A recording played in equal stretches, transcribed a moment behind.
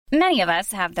Many of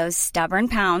us have those stubborn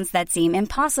pounds that seem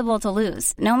impossible to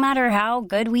lose, no matter how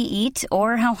good we eat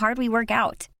or how hard we work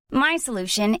out. My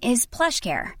solution is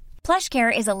PlushCare.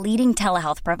 PlushCare is a leading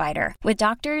telehealth provider with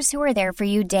doctors who are there for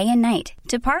you day and night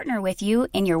to partner with you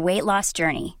in your weight loss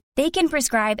journey. They can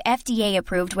prescribe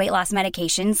FDA-approved weight loss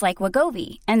medications like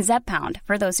Wegovy and Zepbound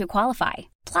for those who qualify.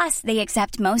 Plus, they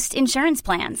accept most insurance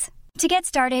plans. To get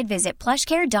started, visit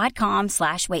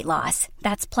plushcare.com/weightloss.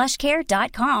 That's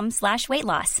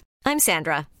plushcare.com/weightloss. I'm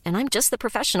Sandra, and I'm just the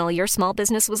professional your small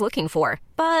business was looking for.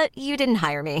 But you didn't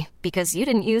hire me because you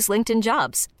didn't use LinkedIn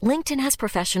Jobs. LinkedIn has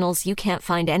professionals you can't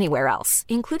find anywhere else,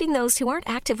 including those who aren't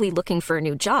actively looking for a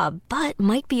new job, but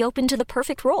might be open to the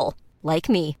perfect role, like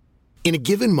me. In a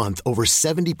given month, over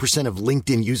 70% of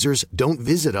LinkedIn users don't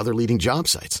visit other leading job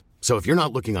sites. So if you're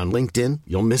not looking on LinkedIn,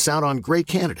 you'll miss out on great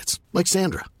candidates like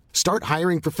Sandra. Start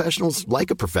hiring professionals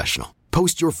like a professional.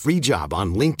 Post your free job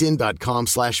on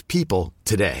linkedin.com/people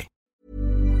today.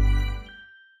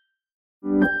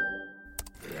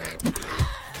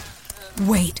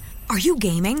 Wait, are you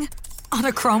gaming? On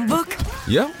a Chromebook?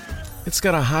 Yep. It's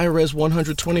got a high-res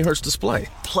 120Hz display,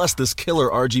 plus this killer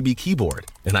RGB keyboard.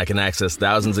 And I can access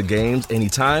thousands of games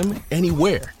anytime,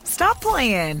 anywhere. Stop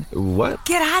playing. What?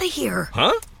 Get out of here.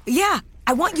 Huh? Yeah,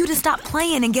 I want you to stop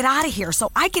playing and get out of here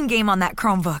so I can game on that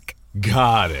Chromebook.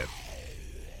 Got it.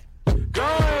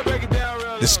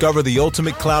 Discover the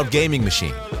ultimate cloud gaming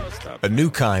machine. A new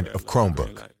kind of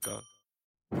Chromebook.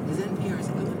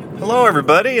 Hello,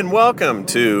 everybody, and welcome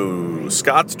to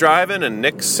Scott's Driving and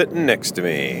Nick's Sitting Next to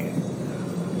Me.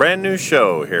 Brand new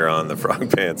show here on the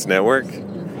Frog Pants Network.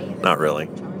 Not really.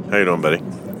 How you doing, buddy?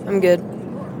 I'm good.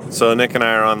 So Nick and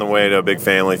I are on the way to a big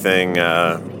family thing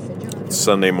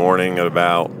Sunday morning at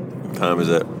about, what time is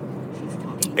it?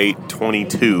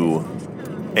 8:22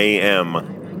 a.m.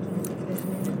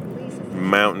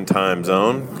 Mountain Time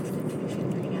Zone.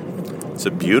 It's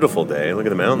a beautiful day. Look at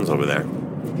the mountains over there.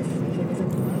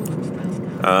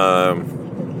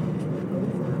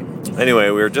 Anyway,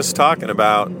 we were just talking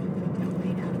about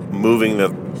moving the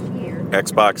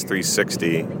Xbox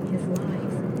 360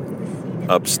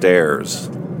 upstairs.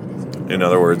 In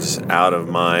other words, out of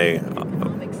my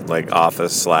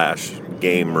office /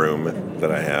 game room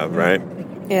that I have, right?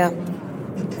 Yeah.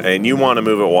 And you want to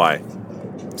move it, why?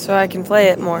 So I can play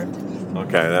it more.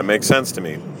 Okay, that makes sense to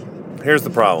me. Here's the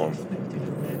problem.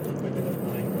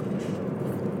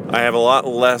 I have a lot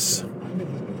less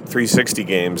 360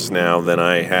 games now than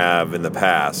I have in the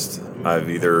past. I've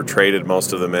either traded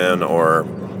most of them in or,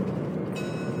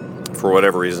 for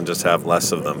whatever reason, just have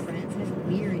less of them.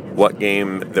 What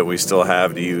game that we still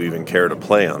have do you even care to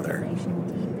play on there?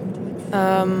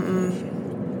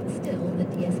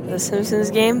 The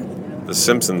Simpsons game? The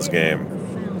Simpsons game.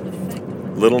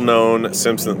 Little known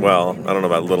Simpsons, well, I don't know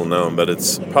about little known, but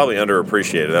it's probably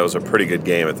underappreciated. That was a pretty good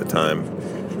game at the time.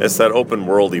 It's that open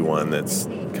worldy one that's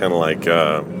kind of like,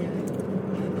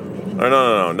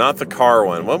 no, not the car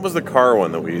one. What was the car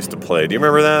one that we used to play? Do you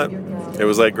remember that? It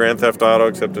was like Grand Theft Auto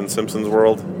except in Simpsons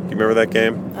World. Do you remember that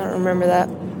game? I don't remember that.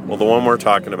 Well, the one we're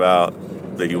talking about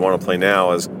that you want to play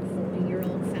now is,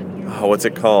 what's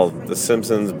it called? The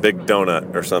Simpsons Big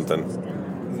Donut or something.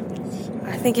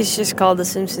 I think it's just called the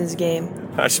Simpsons game.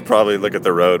 I should probably look at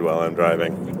the road while I'm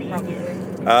driving.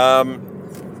 I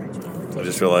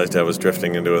just realized I was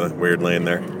drifting into a weird lane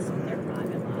there.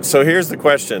 So here's the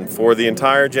question. For the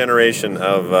entire generation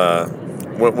of...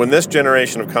 when this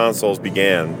generation of consoles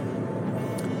began,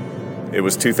 it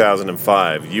was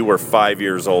 2005. You were 5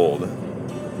 years old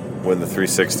when the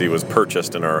 360 was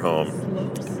purchased in our home.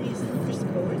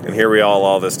 And here we are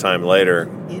all this time later.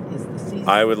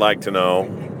 I would like to know,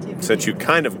 since you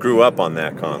kind of grew up on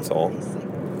that console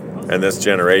and this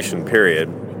generation period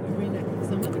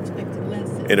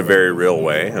in a very real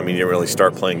way. I mean, you didn't really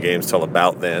start playing games till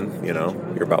about then,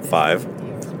 you're about 5.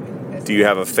 Do you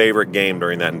have a favorite game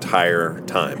during that entire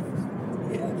time?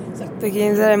 The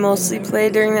games that I mostly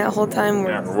played during that whole time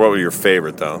were... What were your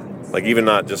favorite, though? Like, even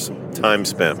not just time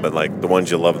spent, but like the ones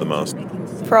you love the most?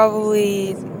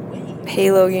 Probably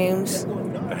Halo games.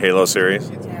 The Halo series?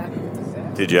 Yeah.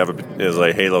 Did you have it was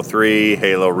like Halo 3,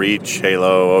 Halo Reach,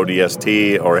 Halo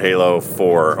ODST, or Halo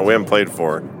 4? Oh, we haven't played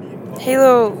 4.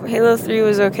 Halo 3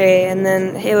 was okay, and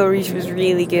then Halo Reach was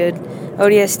really good.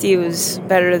 ODST was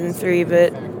better than 3,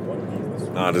 but...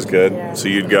 Not as good? Yeah. So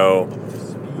you'd go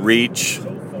Reach,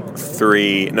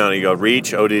 3... No, you go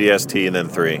Reach, ODST, and then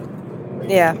 3.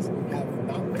 Yeah.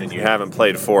 And you haven't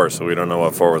played 4, so we don't know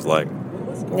what 4 was like.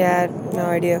 Yeah, I had no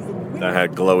idea. That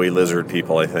had glowy lizard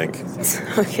people, I think.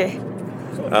 Okay.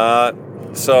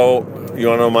 So, you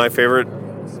want to know my favorite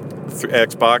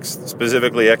Xbox,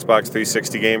 specifically Xbox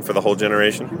 360 game for the whole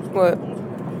generation? What?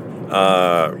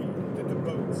 I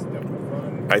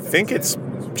think it's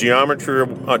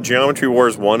Geometry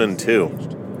Wars 1 and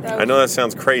 2. I know that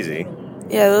sounds crazy.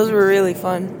 Yeah, those were really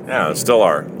fun. Yeah, still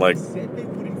are. Like,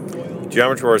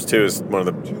 Geometry Wars 2 is one of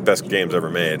the best games ever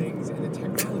made.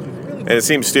 And it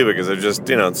seems stupid because it's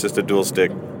just a dual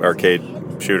stick arcade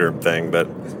shooter thing, but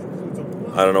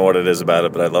I don't know what it is about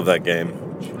it, but I love that game.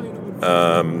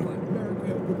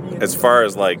 As far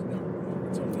as like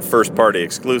first party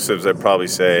exclusives, I'd probably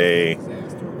say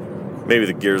maybe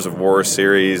the Gears of War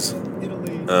series.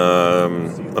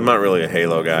 I'm not really a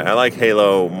Halo guy. I like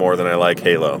Halo more than I like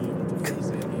Halo.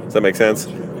 Does that make sense?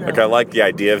 Like, I like the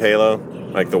idea of Halo,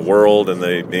 like the world and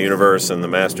the universe and the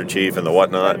Master Chief and the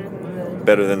whatnot,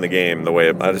 better than the game.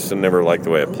 I just never liked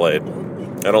the way it played.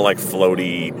 I don't like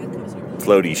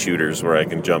floaty shooters where I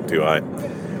can jump too high.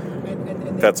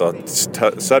 That's a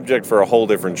subject for a whole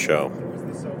different show.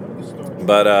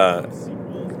 But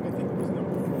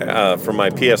for my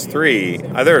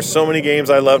PS3, there are so many games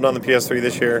I loved on the PS3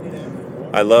 this year.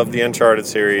 I love the Uncharted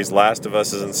series. Last of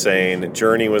Us is insane.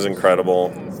 Journey was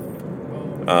incredible.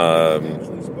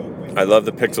 I love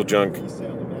the Pixel Junk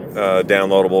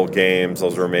downloadable games.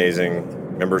 Those were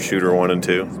amazing. Remember Shooter 1 and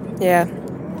 2? Yeah.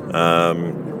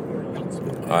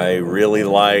 I really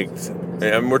liked...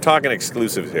 And we're talking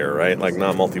exclusives here, right? Like,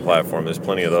 not multi-platform. There's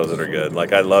plenty of those that are good.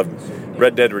 Like, I love...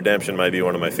 Red Dead Redemption might be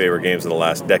one of my favorite games of the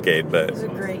last decade, but... It's a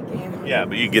great game. Yeah,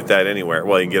 but you get that anywhere.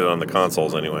 Well, you can get it on the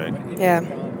consoles anyway. Yeah.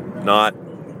 Not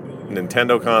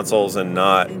Nintendo consoles and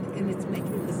not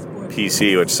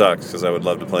PC, which sucks because I would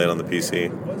love to play it on the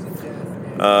PC.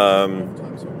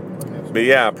 But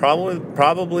yeah,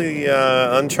 probably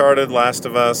Uncharted, Last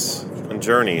of Us, and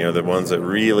Journey are the ones that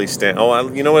really stand.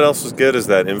 Oh, you know what else was good? Is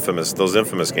that Infamous? Those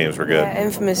Infamous games were good. Yeah,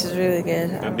 Infamous is really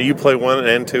good. Do you play 1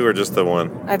 and 2 or just the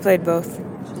 1? I played both.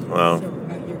 Wow.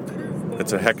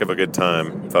 It's a heck of a good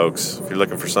time, folks, if you're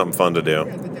looking for something fun to do.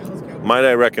 Might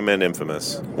I recommend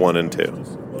Infamous 1 and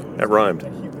 2? That rhymed.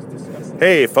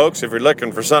 Hey, folks, if you're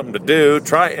looking for something to do,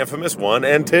 try Infamous 1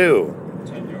 and 2.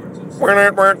 All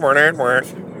right,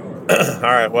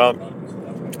 well,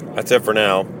 that's it for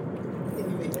now.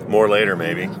 More later,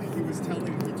 maybe.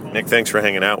 Nick, thanks for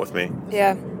hanging out with me.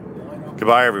 Yeah.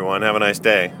 Goodbye, everyone. Have a nice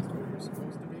day.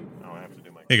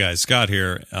 Hey, guys. Scott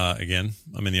here again.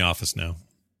 I'm in the office now.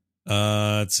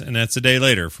 And that's a day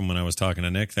later from when I was talking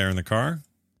to Nick there in the car.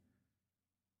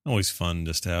 Always fun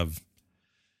just to have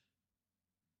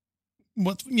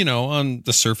what, on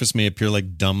the surface may appear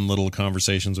like dumb little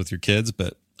conversations with your kids,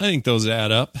 but I think those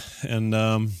add up. And,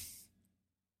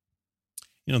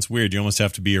 it's weird. You almost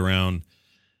have to be around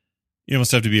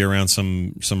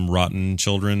some rotten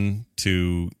children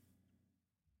to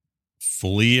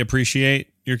fully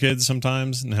appreciate your kids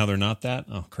sometimes and how they're not that.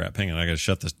 Oh, crap. Hang on. I got to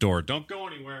shut this door. Don't go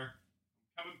anywhere.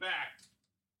 I'm coming back.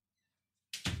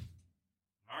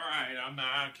 All right. I'm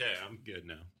not okay. I'm good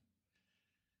now.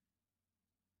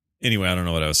 Anyway, I don't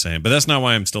know what I was saying, but that's not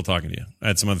why I'm still talking to you. I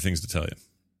had some other things to tell you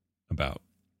about.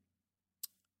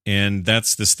 And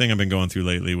that's this thing I've been going through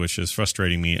lately, which is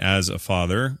frustrating me as a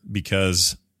father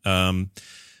because,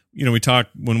 we talk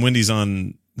when Wendy's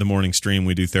on the morning stream,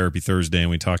 we do Therapy Thursday, and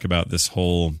we talk about this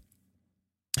whole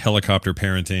helicopter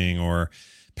parenting or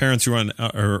parents who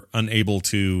are unable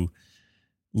to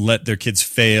let their kids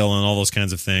fail and all those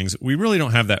kinds of things. We really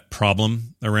don't have that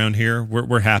problem around here.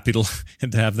 We're happy to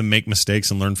have them make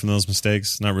mistakes and learn from those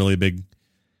mistakes. Not really a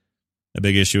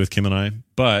big issue with Kim and I,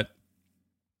 but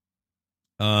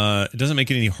it doesn't make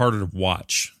it any harder to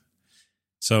watch.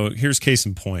 So here's case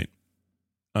in point.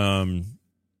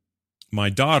 My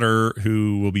daughter,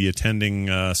 who will be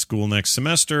attending school next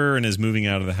semester and is moving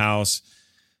out of the house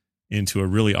into a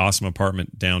really awesome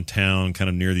apartment downtown, kind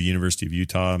of near the University of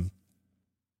Utah.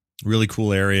 Really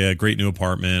cool area, great new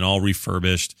apartment, all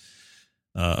refurbished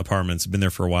apartments. Been there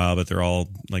for a while, but they're all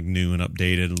like new and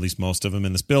updated, at least most of them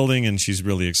in this building, and she's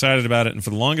really excited about it. And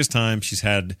for the longest time, she's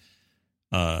had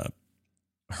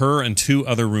her and 2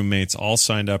 other roommates all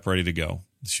signed up, ready to go.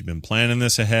 She's been planning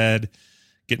this ahead,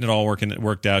 getting it all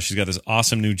worked out. She's got this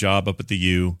awesome new job up at the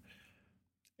U,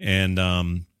 and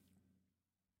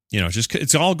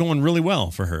it's all going really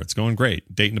well for her. It's going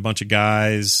great. Dating a bunch of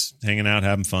guys, hanging out,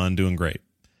 having fun, doing great.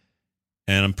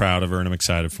 And I'm proud of her and I'm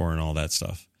excited for her and all that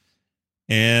stuff.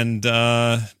 And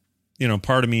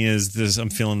part of me is this. I'm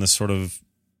feeling this sort of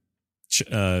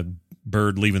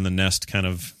bird leaving the nest kind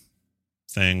of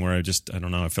thing where I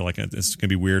don't know. I feel like it's gonna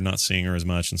be weird not seeing her as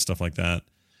much and stuff like that.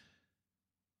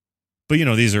 But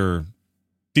these are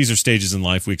stages in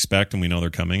life we expect and we know they're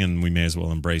coming, and we may as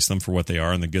well embrace them for what they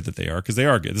are and the good that they are, because they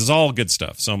are good. This is all good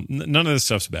stuff. So none of this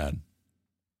stuff's bad.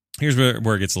 Here's where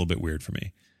it gets a little bit weird for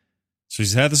me. So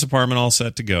she's had this apartment all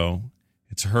set to go.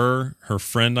 It's her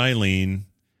friend Eileen,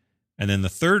 and then the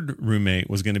third roommate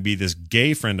was going to be this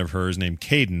gay friend of hers named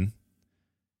Caden,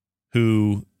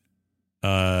 who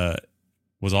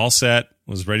was all set,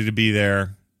 was ready to be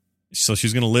there. So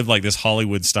she's going to live like this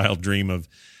Hollywood-style dream of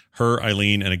her,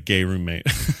 Eileen, and a gay roommate.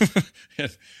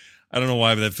 I don't know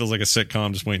why, but that feels like a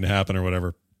sitcom just waiting to happen or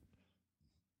whatever.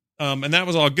 And that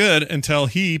was all good until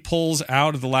he pulls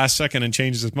out at the last second and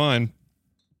changes his mind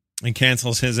and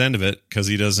cancels his end of it because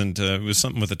he doesn't. It was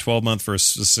something with a 12-month for a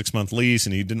 6-month lease,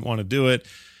 and he didn't want to do it.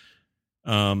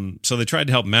 So they tried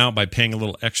to help him out by paying a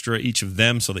little extra each of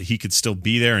them so that he could still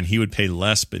be there, and he would pay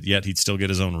less, but yet he'd still get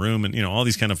his own room, and all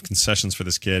these kind of concessions for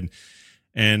this kid.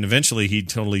 And eventually, he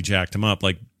totally jacked him up.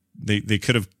 Like they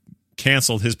could have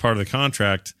canceled his part of the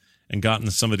contract and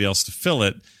gotten somebody else to fill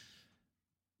it,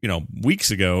 weeks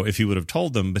ago if he would have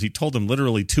told them. But he told them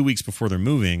literally 2 weeks before they're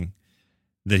moving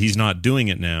that he's not doing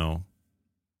it now.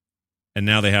 And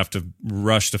now they have to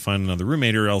rush to find another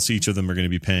roommate, or else each of them are going to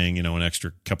be paying, an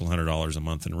extra couple $100 a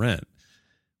month in rent,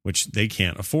 which they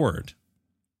can't afford.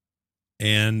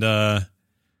 And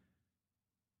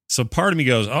so part of me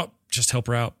goes, oh, just help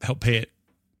her out, help pay it,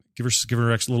 give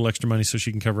her a little extra money so she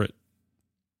can cover it.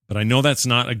 But I know that's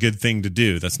not a good thing to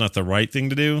do. That's not the right thing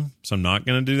to do. So I'm not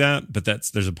going to do that. But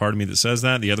there's a part of me that says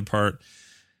that. The other part,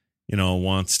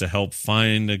 wants to help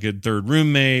find a good third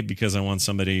roommate because I want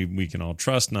somebody we can all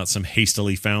trust, not some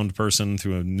hastily found person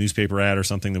through a newspaper ad or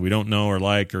something that we don't know or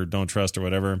like or don't trust or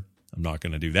whatever. I'm not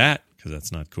going to do that because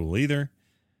that's not cool either.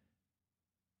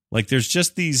 Like there's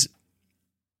just this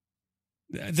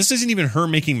isn't even her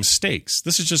making mistakes.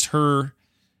 This is just her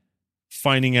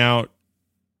finding out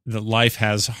that life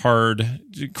has hard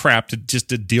crap to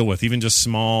deal with, even just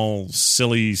small,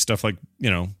 silly stuff like,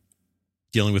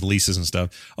 dealing with leases and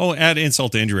stuff. Oh, add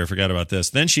insult to injury. I forgot about this.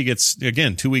 Then she gets,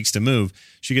 again, 2 weeks to move.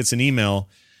 She gets an email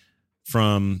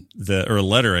from or a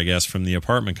letter, I guess, from the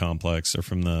apartment complex or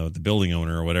from the building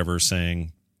owner or whatever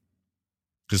saying,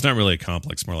 because it's not really a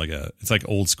complex, more like it's like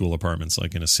old school apartments,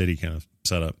 like in a city kind of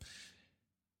setup.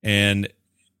 And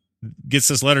gets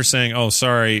this letter saying, oh,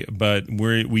 sorry, but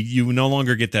you no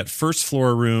longer get that first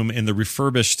floor room in the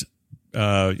refurbished,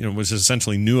 was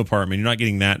essentially new apartment. You're not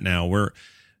getting that now.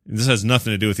 This has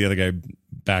nothing to do with the other guy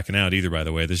backing out either, by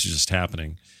the way. This is just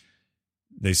happening.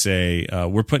 They say,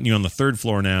 we're putting you on the third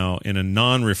floor now in a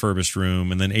non-refurbished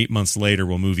room, and then 8 months later,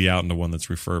 we'll move you out into one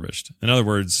that's refurbished. In other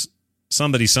words,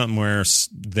 somebody somewhere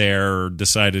there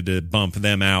decided to bump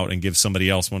them out and give somebody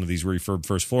else one of these refurb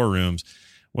first floor rooms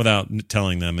without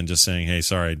telling them and just saying, hey,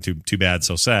 sorry, too bad,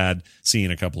 so sad. See you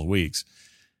in a couple of weeks.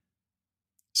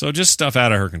 So just stuff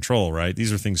out of her control, right?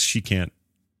 These are things she can't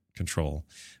control.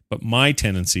 But my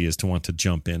tendency is to want to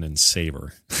jump in and save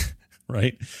her,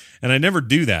 right? And I never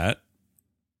do that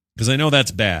because I know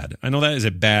that's bad. I know that is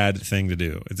a bad thing to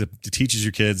do. It teaches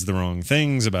your kids the wrong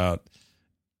things about,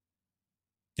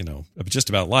 just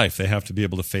about life. They have to be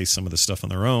able to face some of the stuff on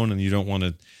their own, and you don't want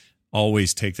to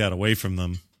always take that away from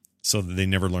them so that they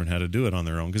never learn how to do it on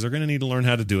their own, because they're going to need to learn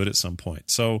how to do it at some point.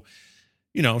 So,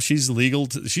 she's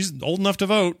she's old enough to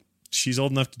vote. She's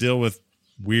old enough to deal with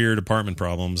weird apartment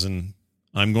problems, and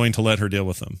I'm going to let her deal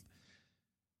with them.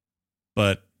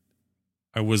 But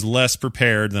I was less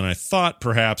prepared than I thought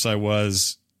perhaps I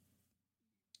was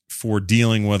for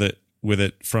dealing with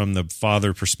it from the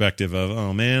father perspective of,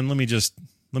 oh man, let me just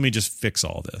fix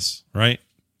all this, right?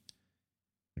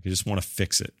 Like I just want to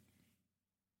fix it.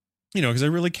 Because I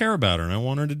really care about her and I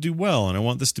want her to do well and I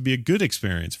want this to be a good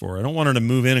experience for her. I don't want her to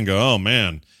move in and go, oh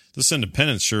man, this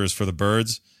independence sure is for the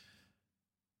birds.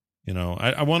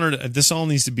 I want her to, this all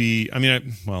needs to be,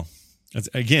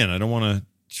 again, I don't want to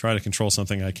try to control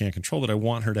something I can't control, but I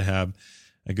want her to have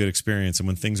a good experience. And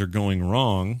when things are going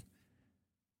wrong,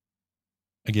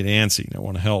 I get antsy and I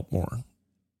want to help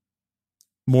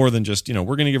more than just, we're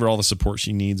going to give her all the support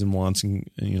she needs and wants. And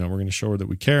we're going to show her that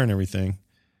we care and everything.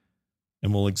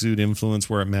 And we'll exude influence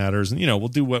where it matters. And, we'll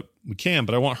do what we can,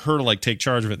 but I want her to take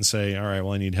charge of it and say, all right,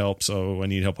 well, I need help. So I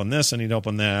need help on this. I need help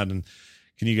on that. And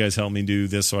can you guys help me do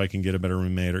this so I can get a better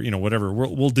roommate or, whatever.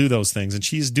 We'll do those things. And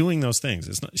she's doing those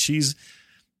things. She's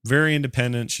very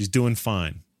independent. She's doing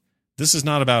fine. This is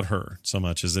not about her so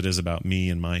much as it is about me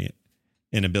and my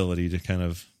inability to kind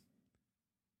of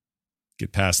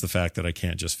get past the fact that I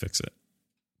can't just fix it,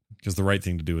 because the right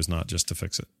thing to do is not just to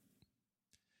fix it.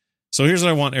 So here's what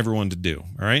I want everyone to do.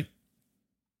 All right.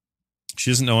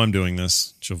 She doesn't know I'm doing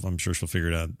this. I'm sure she'll figure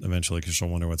it out eventually because she'll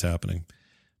wonder what's happening.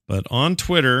 But on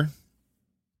Twitter,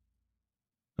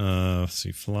 let's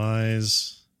see,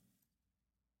 flies.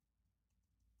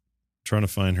 Trying to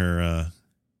find her.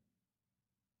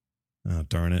 Oh,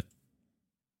 darn it.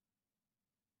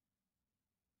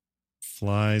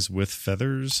 Flies with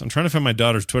feathers. I'm trying to find my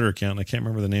daughter's Twitter account, and I can't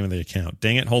remember the name of the account.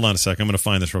 Dang it. Hold on a sec. I'm going to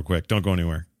find this real quick. Don't go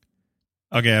anywhere.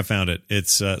 Okay, I found it.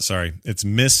 It's, it's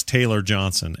Miss Taylor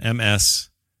Johnson.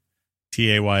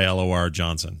 MSTAYLOR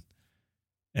Johnson.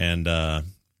 And what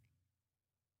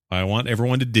I want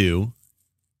everyone to do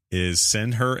is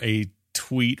send her a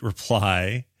tweet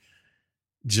reply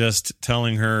just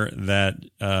telling her that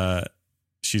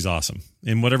she's awesome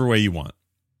in whatever way you want.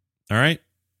 All right?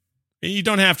 You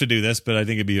don't have to do this, but I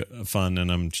think it'd be fun,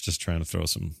 and I'm just trying to throw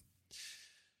some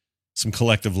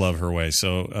collective love her way.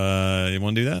 So you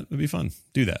want to do that? It'd be fun.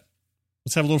 Do that.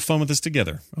 Let's have a little fun with this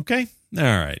together. Okay? All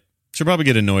right. She'll probably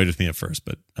get annoyed with me at first,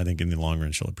 but I think in the long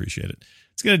run she'll appreciate it.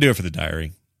 It's going to do it for the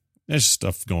diary. There's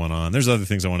stuff going on. There's other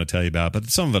things I want to tell you about, but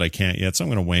some of it I can't yet, so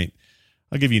I'm going to wait.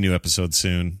 I'll give you a new episode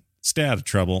soon. Stay out of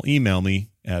trouble. Email me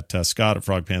at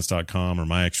scott@frogpants.com or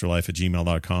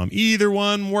myextralife@gmail.com. Either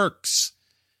one works.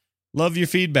 Love your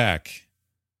feedback.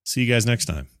 See you guys next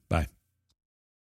time.